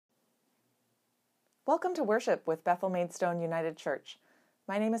Welcome to worship with Bethel Maidstone United Church.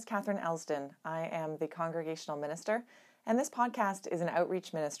 My name is Catherine Elsden. I am the congregational minister, and this podcast is an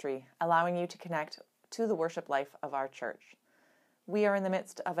outreach ministry allowing you to connect to the worship life of our church. We are in the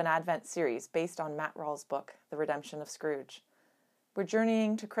midst of an Advent series based on Matt Rawls' book, The Redemption of Scrooge. We're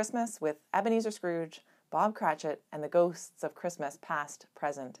journeying to Christmas with Ebenezer Scrooge, Bob Cratchit, and the ghosts of Christmas past,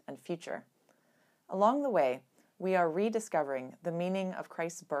 present, and future. Along the way, we are rediscovering the meaning of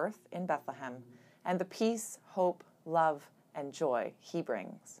Christ's birth in Bethlehem and the peace, hope, love, and joy he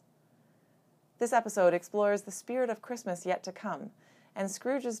brings. This episode explores the spirit of Christmas yet to come and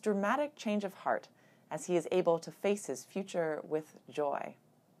Scrooge's dramatic change of heart as he is able to face his future with joy.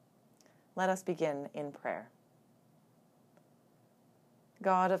 Let us begin in prayer.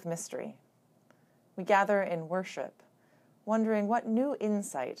 God of mystery, we gather in worship, wondering what new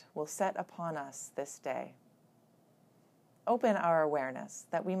insight will set upon us this day. Open our awareness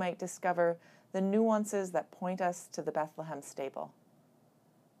that we might discover the nuances that point us to the Bethlehem stable.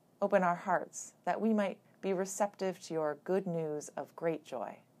 Open our hearts that we might be receptive to your good news of great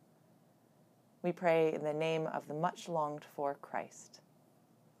joy. We pray in the name of the much longed for Christ.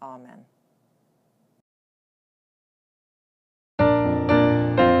 Amen.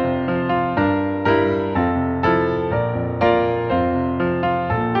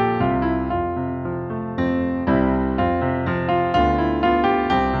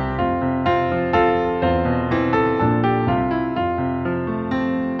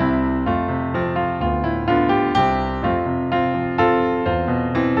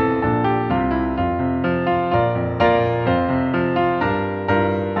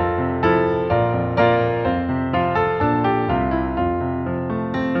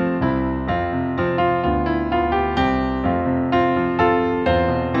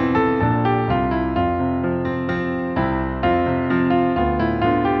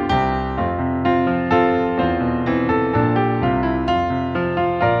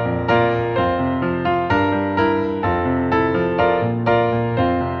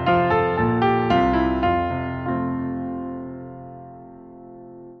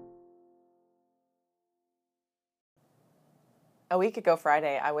 A week ago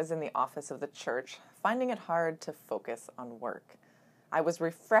Friday, I was in the office of the church, finding it hard to focus on work. I was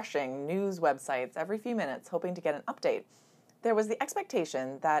refreshing news websites every few minutes, hoping to get an update. There was the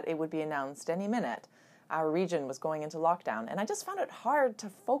expectation that it would be announced any minute. Our region was going into lockdown, and I just found it hard to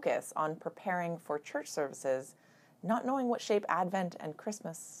focus on preparing for church services, not knowing what shape Advent and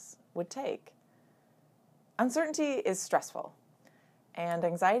Christmas would take. Uncertainty is stressful, and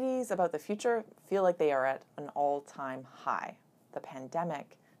anxieties about the future feel like they are at an all-time high. The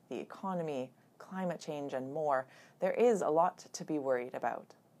pandemic, the economy, climate change, and more, there is a lot to be worried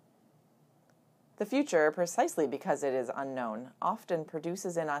about. The future, precisely because it is unknown, often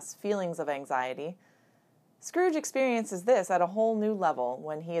produces in us feelings of anxiety. Scrooge experiences this at a whole new level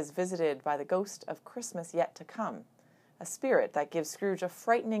when he is visited by the ghost of Christmas yet to come, a spirit that gives Scrooge a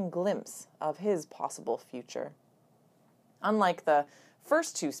frightening glimpse of his possible future. Unlike the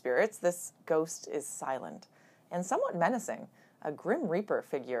first two spirits, this ghost is silent and somewhat menacing, a grim reaper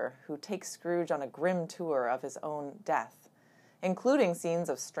figure who takes Scrooge on a grim tour of his own death, including scenes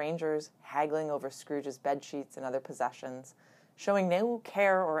of strangers haggling over Scrooge's bedsheets and other possessions, showing no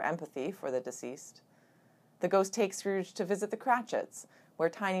care or empathy for the deceased. The ghost takes Scrooge to visit the Cratchits, where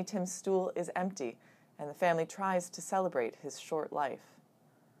Tiny Tim's stool is empty, and the family tries to celebrate his short life.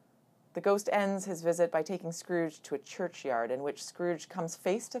 The ghost ends his visit by taking Scrooge to a churchyard in which Scrooge comes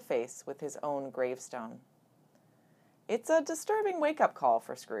face to face with his own gravestone. It's a disturbing wake-up call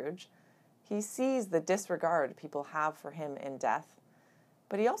for Scrooge. He sees the disregard people have for him in death,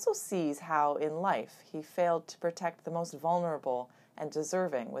 but he also sees how, in life, he failed to protect the most vulnerable and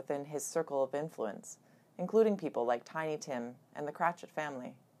deserving within his circle of influence, including people like Tiny Tim and the Cratchit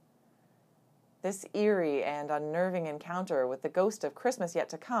family. This eerie and unnerving encounter with the ghost of Christmas yet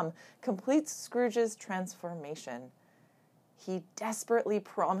to come completes Scrooge's transformation. He desperately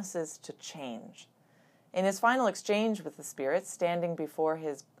promises to change. In his final exchange with the spirit, standing before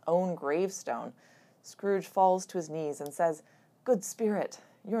his own gravestone, Scrooge falls to his knees and says, "Good Spirit,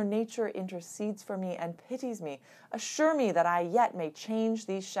 your nature intercedes for me and pities me. Assure me that I yet may change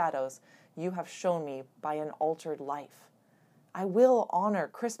these shadows you have shown me by an altered life. I will honor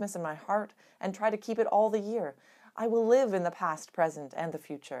Christmas in my heart and try to keep it all the year. I will live in the past, present, and the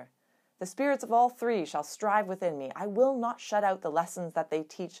future. The spirits of all three shall strive within me. I will not shut out the lessons that they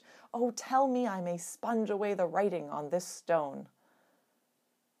teach. Oh, tell me I may sponge away the writing on this stone."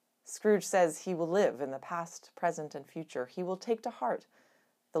 Scrooge says he will live in the past, present, and future. He will take to heart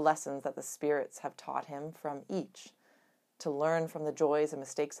the lessons that the spirits have taught him from each, to learn from the joys and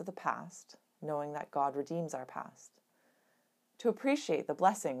mistakes of the past, knowing that God redeems our past. To appreciate the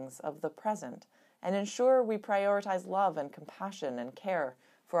blessings of the present and ensure we prioritize love and compassion and care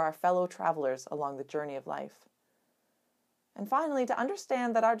for our fellow travelers along the journey of life. And finally, to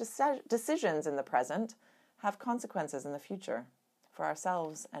understand that our decisions in the present have consequences in the future, for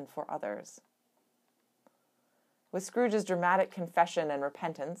ourselves and for others. With Scrooge's dramatic confession and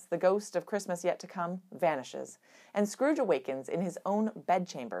repentance, the ghost of Christmas yet to come vanishes, and Scrooge awakens in his own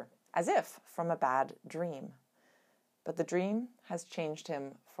bedchamber, as if from a bad dream. But the dream has changed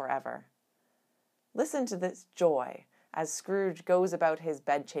him forever. Listen to this joy as Scrooge goes about his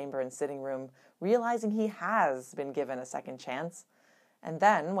bedchamber and sitting room, realizing he has been given a second chance, and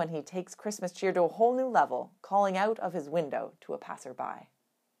then when he takes Christmas cheer to a whole new level, calling out of his window to a passerby.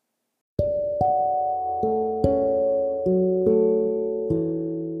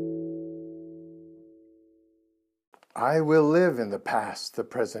 I will live in the past, the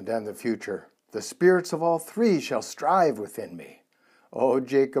present, and the future. The spirits of all three shall strive within me. O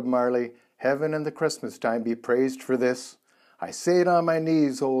Jacob Marley, heaven and the Christmas time be praised for this. I say it on my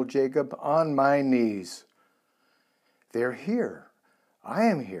knees, old Jacob, on my knees. They're here. I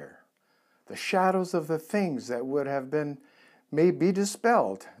am here. The shadows of the things that would have been may be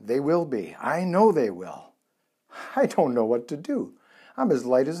dispelled. They will be. I know they will. I don't know what to do. I'm as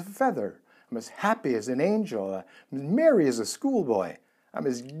light as a feather. I'm as happy as an angel. I'm as merry as a schoolboy. I'm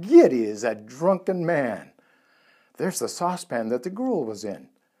as giddy as a drunken man. There's the saucepan that the gruel was in.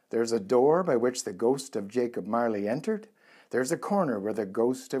 There's a door by which the ghost of Jacob Marley entered. There's a corner where the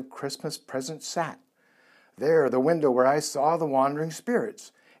ghost of Christmas present sat. There, the window where I saw the wandering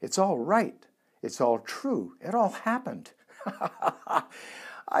spirits. It's all right. It's all true. It all happened.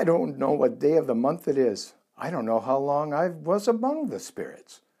 I don't know what day of the month it is. I don't know how long I was among the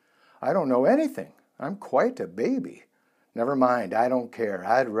spirits. I don't know anything. I'm quite a baby. Never mind, I don't care.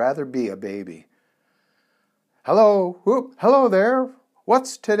 I'd rather be a baby. Hello, whoop, hello there.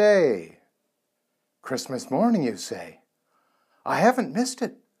 What's today? Christmas morning, you say. I haven't missed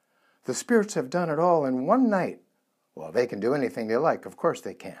it. The spirits have done it all in one night. Well, they can do anything they like. Of course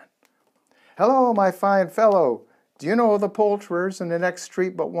they can. Hello, my fine fellow. Do you know the poulterers in the next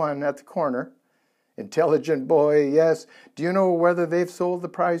street but one at the corner? Intelligent boy, yes. Do you know whether they've sold the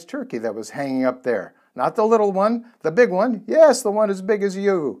prize turkey that was hanging up there? Not the little one, the big one. Yes, the one as big as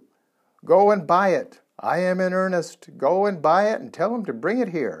you. Go and buy it. I am in earnest. Go and buy it and tell them to bring it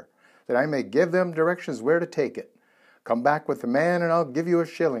here, that I may give them directions where to take it. Come back with the man and I'll give you a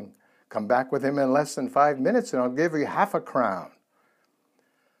shilling. Come back with him in less than 5 minutes and I'll give you half a crown.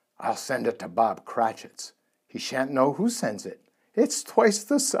 I'll send it to Bob Cratchit's. He shan't know who sends it. It's twice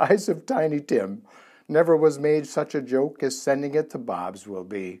the size of Tiny Tim. Never was made such a joke as sending it to Bob's will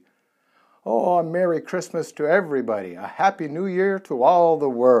be. Oh, a Merry Christmas to everybody. A Happy New Year to all the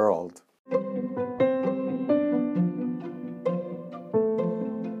world.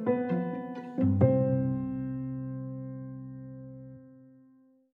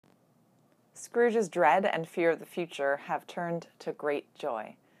 Scrooge's dread and fear of the future have turned to great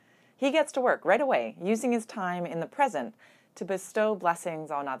joy. He gets to work right away, using his time in the present to bestow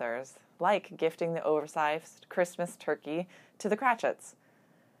blessings on others, like gifting the oversized Christmas turkey to the Cratchits.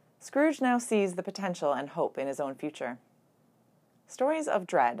 Scrooge now sees the potential and hope in his own future. Stories of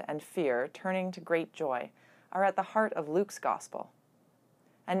dread and fear turning to great joy are at the heart of Luke's Gospel.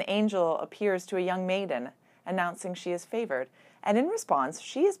 An angel appears to a young maiden, announcing she is favored, and in response,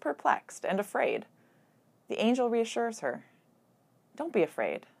 she is perplexed and afraid. The angel reassures her, "Don't be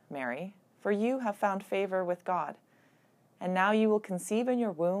afraid, Mary, for you have found favor with God. And now you will conceive in your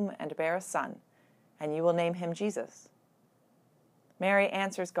womb and bear a son, and you will name him Jesus." Mary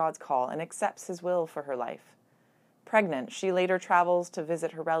answers God's call and accepts his will for her life. Pregnant, she later travels to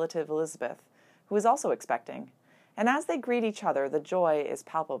visit her relative Elizabeth, who is also expecting, and as they greet each other, the joy is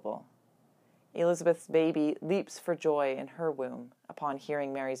palpable. Elizabeth's baby leaps for joy in her womb upon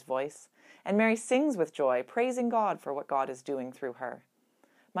hearing Mary's voice, and Mary sings with joy, praising God for what God is doing through her.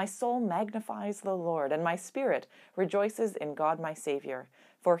 "My soul magnifies the Lord, and my spirit rejoices in God my Savior,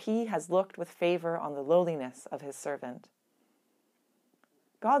 for he has looked with favor on the lowliness of his servant."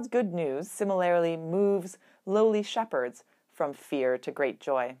 God's good news similarly moves lowly shepherds from fear to great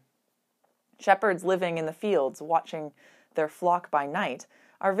joy. Shepherds living in the fields, watching their flock by night,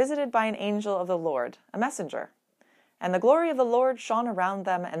 are visited by an angel of the Lord, a messenger. And the glory of the Lord shone around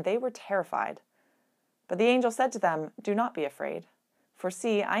them, and they were terrified. But the angel said to them, "Do not be afraid. For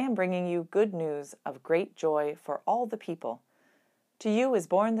see, I am bringing you good news of great joy for all the people. To you is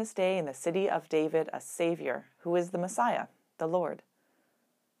born this day in the city of David a Savior, who is the Messiah, the Lord."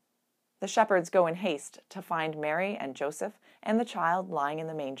 The shepherds go in haste to find Mary and Joseph and the child lying in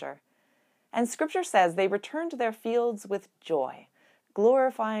the manger. And Scripture says they returned to their fields with joy,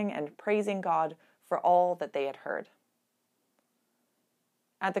 glorifying and praising God for all that they had heard.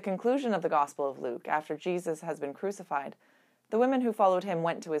 At the conclusion of the Gospel of Luke, after Jesus has been crucified, the women who followed him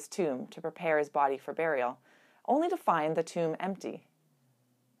went to his tomb to prepare his body for burial, only to find the tomb empty.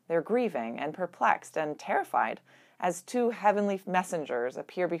 They're grieving and perplexed and terrified as two heavenly messengers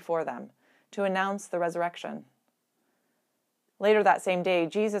appear before them to announce the resurrection. Later that same day,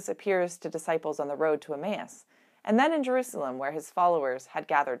 Jesus appears to disciples on the road to Emmaus, and then in Jerusalem, where his followers had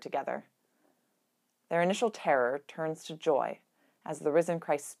gathered together. Their initial terror turns to joy as the risen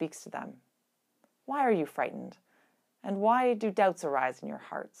Christ speaks to them. Why are you frightened? And why do doubts arise in your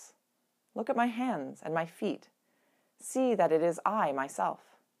hearts? Look at my hands and my feet. See that it is I myself.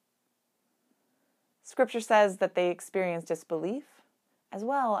 Scripture says that they experienced disbelief as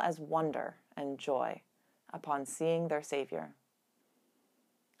well as wonder and joy upon seeing their Savior.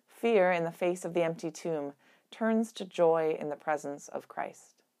 Fear in the face of the empty tomb turns to joy in the presence of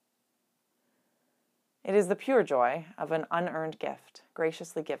Christ. It is the pure joy of an unearned gift,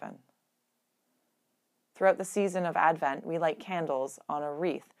 graciously given. Throughout the season of Advent, we light candles on a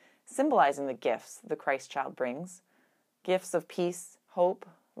wreath, symbolizing the gifts the Christ child brings, gifts of peace, hope,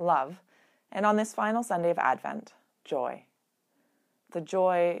 love, and on this final Sunday of Advent, joy. The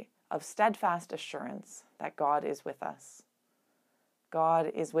joy of steadfast assurance that God is with us.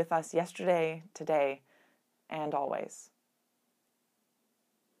 God is with us yesterday, today, and always.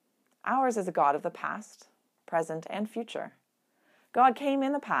 Ours is a God of the past, present, and future. God came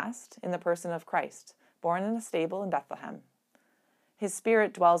in the past in the person of Christ, born in a stable in Bethlehem. His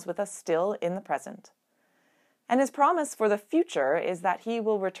Spirit dwells with us still in the present. And his promise for the future is that he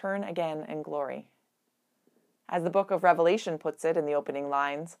will return again in glory. As the book of Revelation puts it in the opening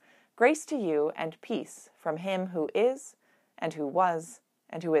lines, grace to you and peace from him who is, and who was,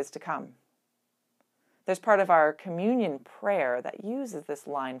 and who is to come. There's part of our communion prayer that uses this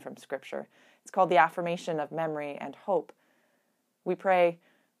line from Scripture. It's called the affirmation of memory and hope. We pray,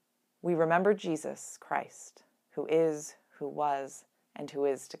 we remember Jesus Christ, who is, who was, and who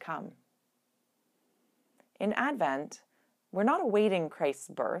is to come. In Advent, we're not awaiting Christ's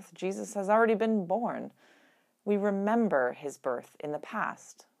birth. Jesus has already been born. We remember his birth in the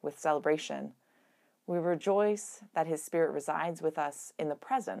past with celebration. We rejoice that his Spirit resides with us in the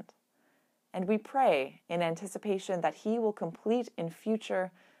present. And we pray in anticipation that he will complete in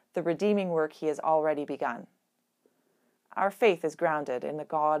future the redeeming work he has already begun. Our faith is grounded in the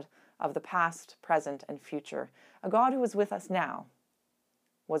God of the past, present, and future, a God who is with us now,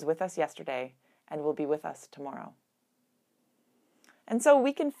 was with us yesterday, and will be with us tomorrow. And so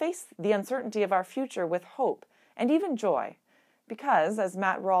we can face the uncertainty of our future with hope and even joy, because, as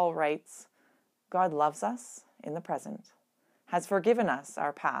Matt Rawle writes, God loves us in the present, has forgiven us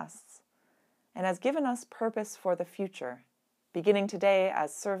our pasts, and has given us purpose for the future, beginning today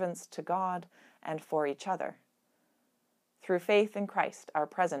as servants to God and for each other. Through faith in Christ, our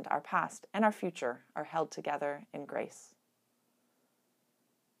present, our past, and our future are held together in grace.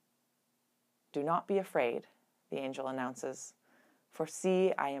 Do not be afraid, the angel announces, for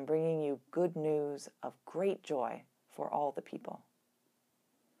see, I am bringing you good news of great joy for all the people.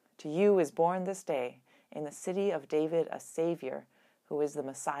 To you is born this day in the city of David a Savior who is the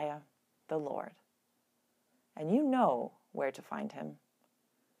Messiah, the Lord. And you know where to find him.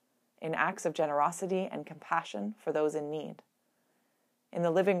 In acts of generosity and compassion for those in need, in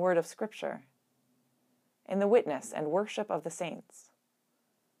the living word of Scripture, in the witness and worship of the saints,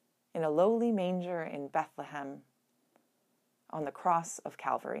 in a lowly manger in Bethlehem, on the cross of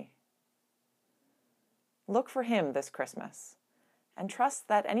Calvary. Look for him this Christmas, and trust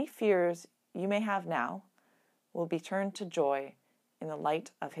that any fears you may have now will be turned to joy in the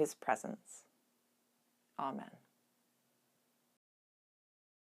light of his presence. Amen.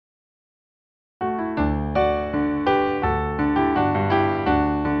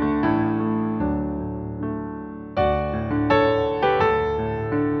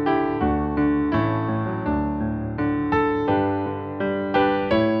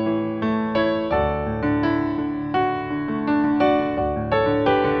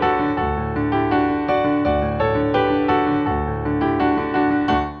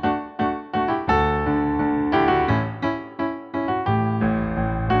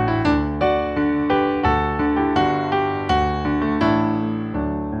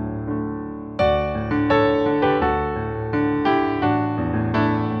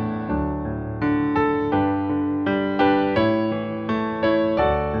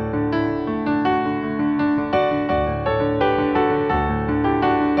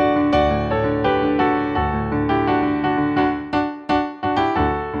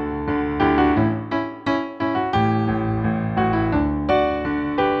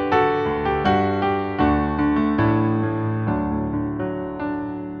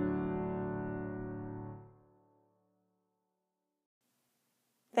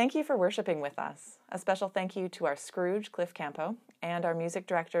 Thank you for worshiping with us. A special thank you to our Scrooge, Cliff Campo, and our music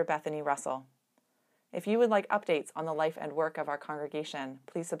director, Bethany Russell. If you would like updates on the life and work of our congregation,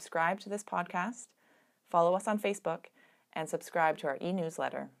 please subscribe to this podcast, follow us on Facebook, and subscribe to our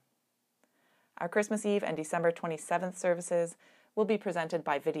e-newsletter. Our Christmas Eve and December 27th services will be presented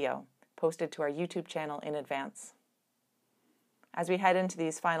by video, posted to our YouTube channel in advance. As we head into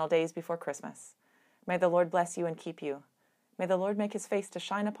these final days before Christmas, may the Lord bless you and keep you. May the Lord make his face to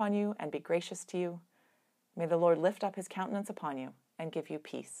shine upon you and be gracious to you. May the Lord lift up his countenance upon you and give you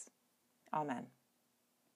peace. Amen.